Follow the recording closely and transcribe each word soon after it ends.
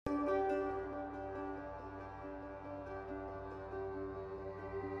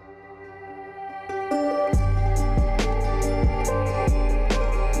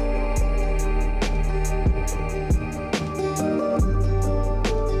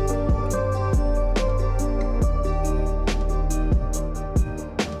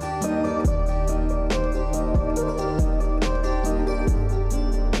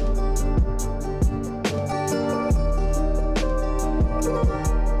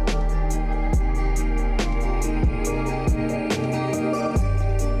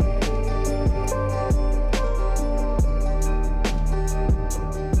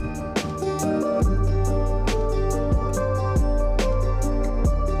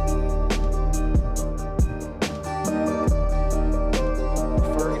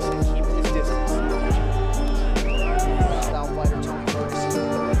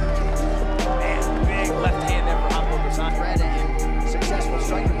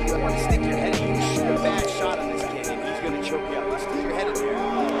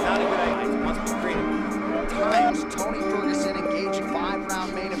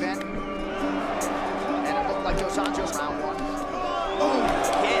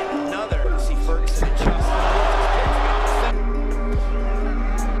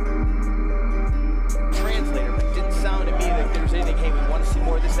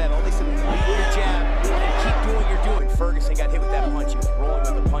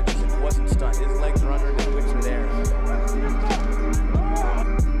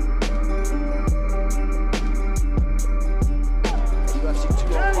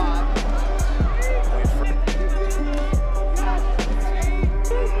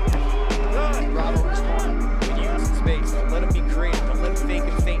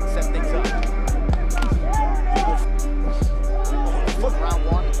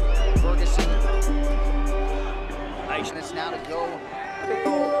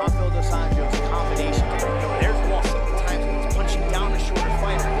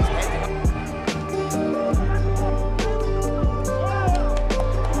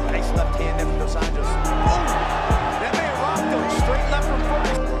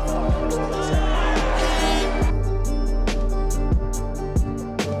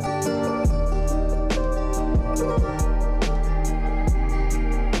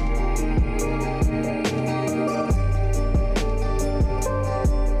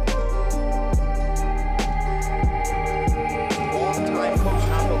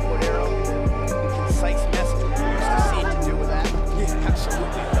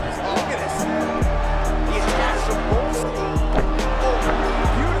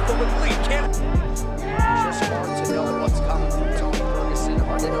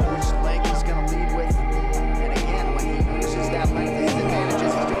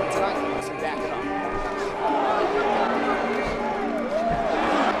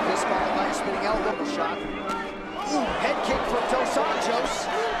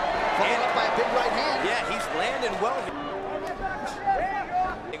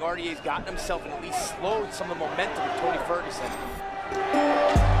gotten himself and at least slowed some of the momentum of Tony Ferguson.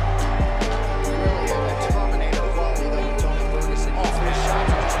 Really a Terminator quality though, Tony Ferguson. His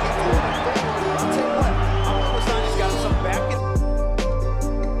shots just keep moving forward. I'll tell you what, Rafael dos Anjos got himself back in.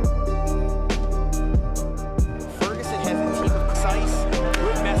 Ferguson has a team of precise,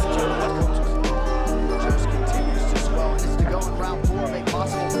 good message on what coaches. Just continues to swell, and it's to go in round 4, make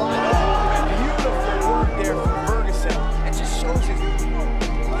possible 5. Beautiful work there from Ferguson. It just shows his...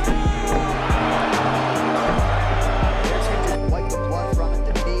 Wipe the blood from it,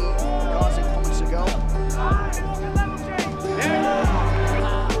 the knee causing moments ago.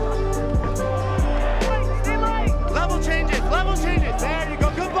 Level changes. There you go.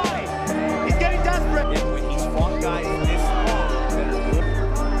 Good body. He's getting desperate. And when he's fought guys this long that are good.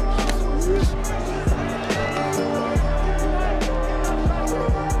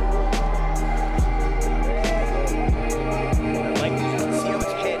 I like this. You can see how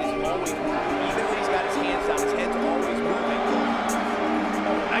his head is always moving. Even when he's got his hands down, his head's always moving.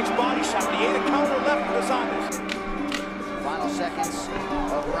 Nice body shot. He ate a counter left for dos Anjos. Final seconds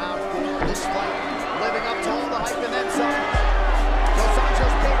of round 4. This fight living up to all the hype and then some. Dos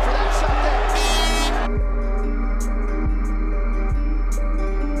Anjos paid for that shot there.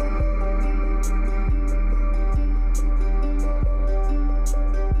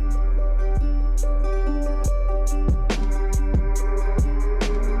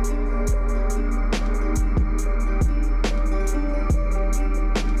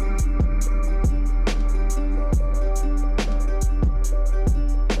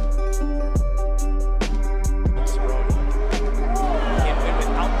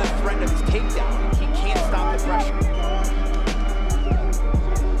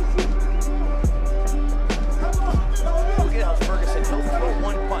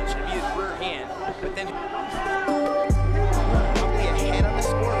 But then probably ahead on the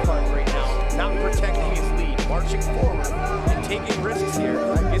scorecard right now, not protecting his lead, marching forward and taking risks here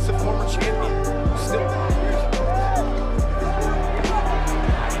against the former champion. Still,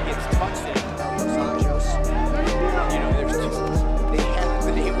 he gets touched in. Dos Anjos. You know, there's just they haven't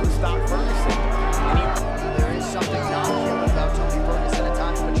been able to stop Ferguson. And there is something non-human about Tony Ferguson at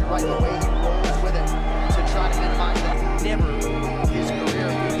times, but you're right, the way he rolls with it to try to minimize that. Never his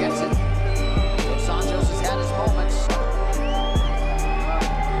career, he gets it. Dos Anjos has had his moments.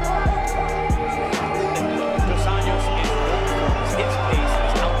 Dos Anjos is his pace,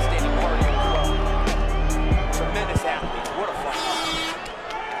 his outstanding cardio as well. Tremendous athlete. What a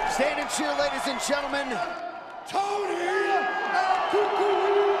fight. Stand and cheer, ladies and gentlemen.